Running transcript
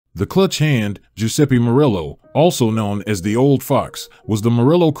The Clutch Hand, Giuseppe Morello, also known as the Old Fox, was the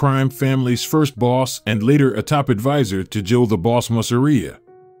Morello crime family's first boss and later a top advisor to Joe the Boss Masseria.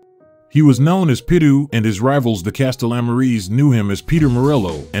 He was known as Piddu, and his rivals the Castellamarese knew him as Peter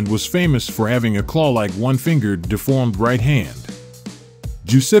Morello and was famous for having a claw-like one-fingered, deformed right hand.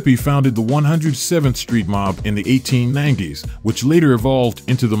 Giuseppe founded the 107th Street Mob in the 1890s, which later evolved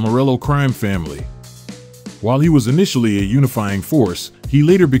into the Morello crime family. While he was initially a unifying force, he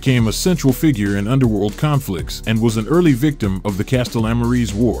later became a central figure in underworld conflicts and was an early victim of the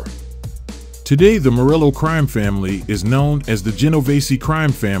Castellamarese War. Today, the Morello crime family is known as the Genovese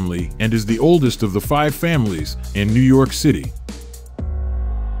crime family and is the oldest of the 5 families in New York City.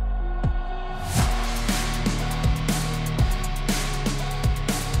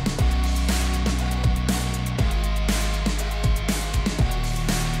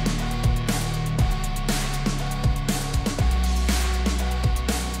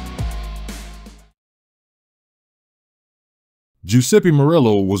 Giuseppe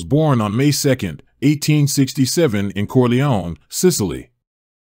Morello was born on May 2, 1867 in Corleone, Sicily.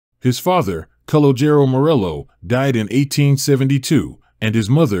 His father, Calogero Morello, died in 1872, and his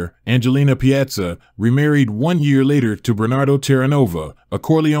mother, Angelina Piazza, remarried 1 year later to Bernardo Terranova, a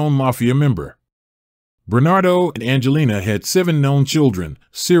Corleone Mafia member. Bernardo and Angelina had 7 known children: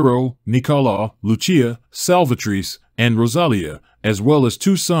 Ciro, Nicola, Lucia, Salvatrice, and Rosalia, as well as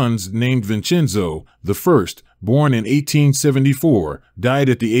 2 sons named Vincenzo. The first, born in 1874, died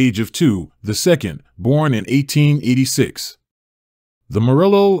at the age of 2, the second, born in 1886. The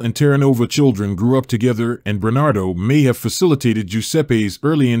Morello and Terranova children grew up together, and Bernardo may have facilitated Giuseppe's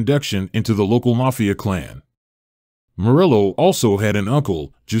early induction into the local mafia clan. Morello also had an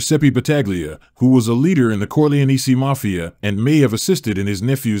uncle, Giuseppe Battaglia, who was a leader in the Corleonese Mafia and may have assisted in his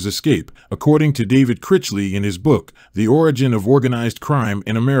nephew's escape, according to David Critchley in his book, The Origin of Organized Crime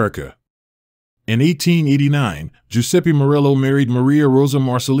in America. In 1889, Giuseppe Morello married Maria Rosa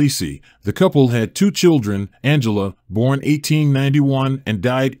Marsalisi. The couple had 2 children, Angela, born 1891 and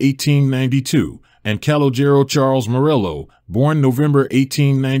died 1892, and Calogero Charles Morello, born November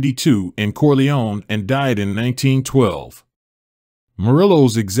 1892 in Corleone and died in 1912.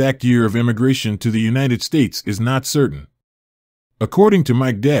 Morello's exact year of immigration to the United States is not certain. According to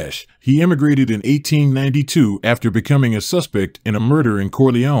Mike Dash, he immigrated in 1892 after becoming a suspect in a murder in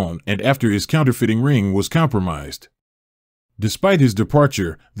Corleone and after his counterfeiting ring was compromised. Despite his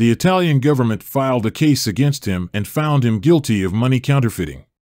departure, the Italian government filed a case against him and found him guilty of money counterfeiting.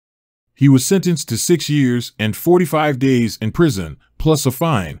 He was sentenced to 6 years and 45 days in prison, plus a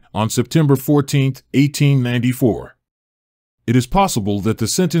fine, on September 14, 1894. It is possible that the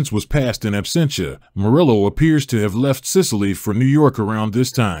sentence was passed in absentia. Morello appears to have left Sicily for New York around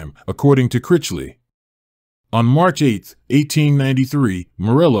this time, according to Critchley. On March 8, 1893,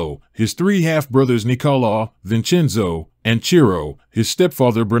 Morello, his 3 half-brothers Nicola, Vincenzo, and Ciro, his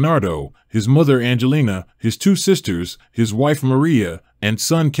stepfather Bernardo, his mother Angelina, his 2 sisters, his wife Maria, and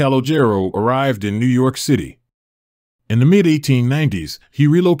son Calogero arrived in New York City. In the mid-1890s, he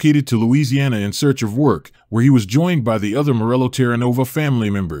relocated to Louisiana in search of work, where he was joined by the other Morello Terranova family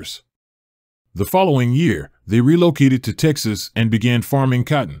members. The following year, they relocated to Texas and began farming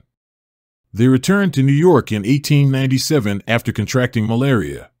cotton. They returned to New York in 1897 after contracting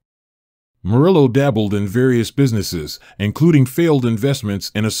malaria. Morello dabbled in various businesses, including failed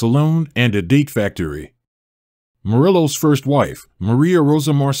investments in a saloon and a date factory. Morello's first wife, Maria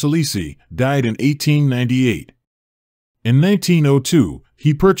Rosa Marsalisi, died in 1898. In 1902,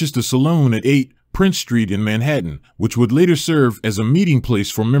 he purchased a saloon at 8 Prince Street in Manhattan, which would later serve as a meeting place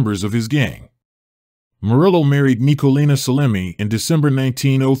for members of his gang. Morello married Nicolina Salemi in December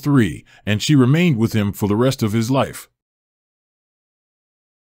 1903, and she remained with him for the rest of his life.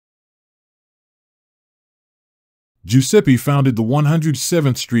 Giuseppe founded the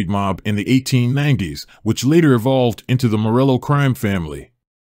 107th Street Mob in the 1890s, which later evolved into the Morello crime family.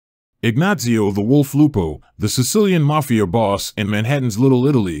 Ignazio the Wolf Lupo, the Sicilian mafia boss in Manhattan's Little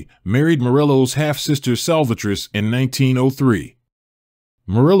Italy, married Morello's half-sister Salvatrice in 1903.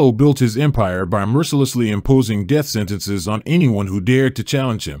 Morello built his empire by mercilessly imposing death sentences on anyone who dared to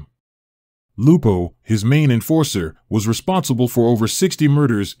challenge him. Lupo, his main enforcer, was responsible for over 60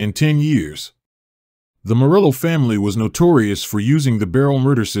 murders in 10 years. The Morello family was notorious for using the barrel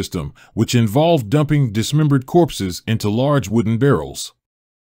murder system, which involved dumping dismembered corpses into large wooden barrels.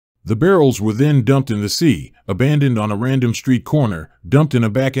 The barrels were then dumped in the sea, abandoned on a random street corner, dumped in a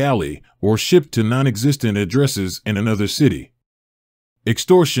back alley, or shipped to non-existent addresses in another city.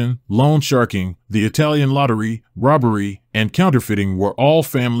 Extortion, loan sharking, the Italian lottery, robbery, and counterfeiting were all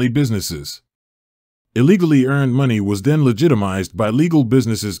family businesses. Illegally earned money was then legitimized by legal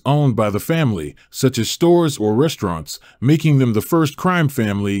businesses owned by the family, such as stores or restaurants, making them the first crime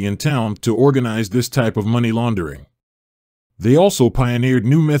family in town to organize this type of money laundering. They also pioneered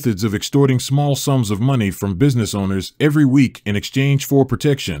new methods of extorting small sums of money from business owners every week in exchange for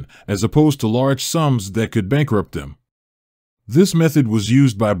protection, as opposed to large sums that could bankrupt them. This method was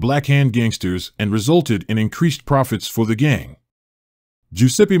used by Black Hand gangsters and resulted in increased profits for the gang.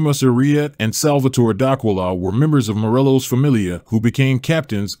 Giuseppe Masseria and Salvatore D'Aquila were members of Morello's familia who became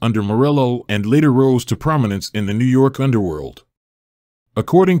captains under Morello and later rose to prominence in the New York underworld.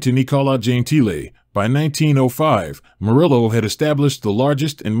 According to Nicola Gentile, by 1905, Morello had established the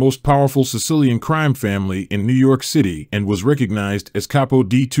largest and most powerful Sicilian crime family in New York City and was recognized as Capo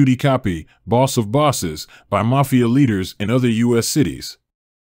di tutti capi, boss of bosses, by mafia leaders in other U.S. cities.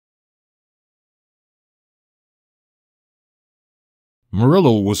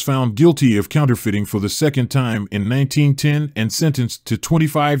 Morello was found guilty of counterfeiting for the second time in 1910 and sentenced to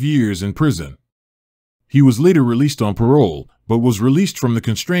 25 years in prison. He was later released on parole, but was released from the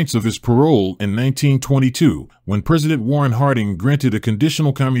constraints of his parole in 1922, when President Warren Harding granted a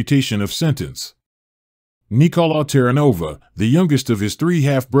conditional commutation of sentence. Nicola Terranova, the youngest of his three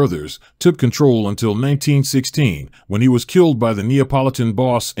half-brothers, took control until 1916, when he was killed by the Neapolitan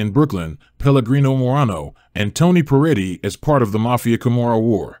boss in Brooklyn, Pellegrino Morano, and Tony Peretti as part of the Mafia Camorra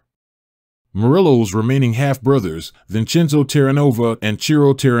War. Morello's remaining half-brothers, Vincenzo Terranova and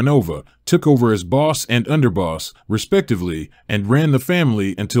Ciro Terranova, took over as boss and underboss, respectively, and ran the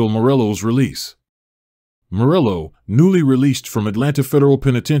family until Morello's release. Morello, newly released from Atlanta Federal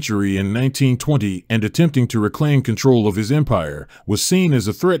Penitentiary in 1920 and attempting to reclaim control of his empire, was seen as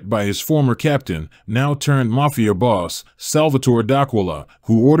a threat by his former captain, now-turned-mafia boss, Salvatore D'Aquila,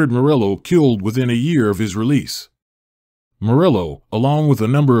 who ordered Morello killed within a year of his release. Morello, along with a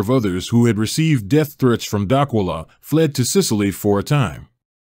number of others who had received death threats from D'Aquila, fled to Sicily for a time.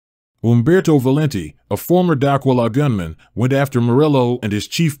 Umberto Valenti, a former D'Aquila gunman, went after Morello and his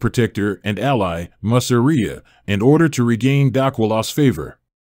chief protector and ally, Masseria, in order to regain D'Aquila's favor.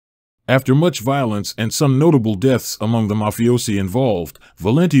 After much violence and some notable deaths among the mafiosi involved,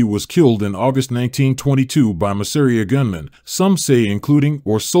 Valenti was killed in August 1922 by Masseria gunmen, some say including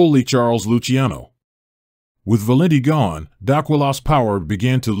or solely Charles Luciano. With Valenti gone, D'Aquila's power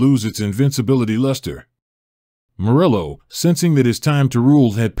began to lose its invincibility luster. Morello, sensing that his time to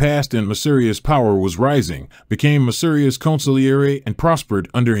rule had passed and Masseria's power was rising, became Masseria's consigliere and prospered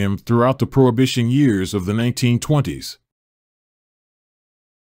under him throughout the Prohibition years of the 1920s.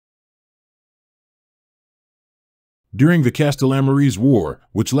 During the Castellamarese War,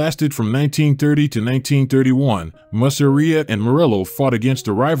 which lasted from 1930 to 1931, Masseria and Morello fought against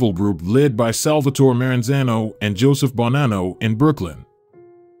a rival group led by Salvatore Maranzano and Joseph Bonanno in Brooklyn.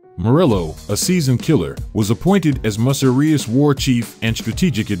 Morello, a seasoned killer, was appointed as Masseria's war chief and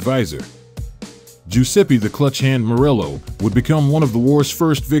strategic advisor. Giuseppe the Clutch Hand Morello would become one of the war's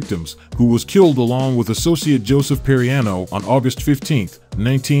first victims, who was killed along with associate Joseph Periano on August 15,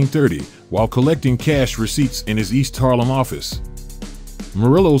 1930, while collecting cash receipts in his East Harlem office.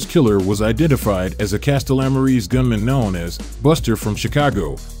 Morello's killer was identified as a Castellamarese gunman known as Buster from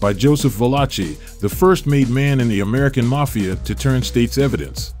Chicago by Joseph Valachi, the first made man in the American Mafia to turn state's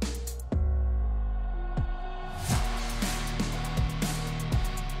evidence.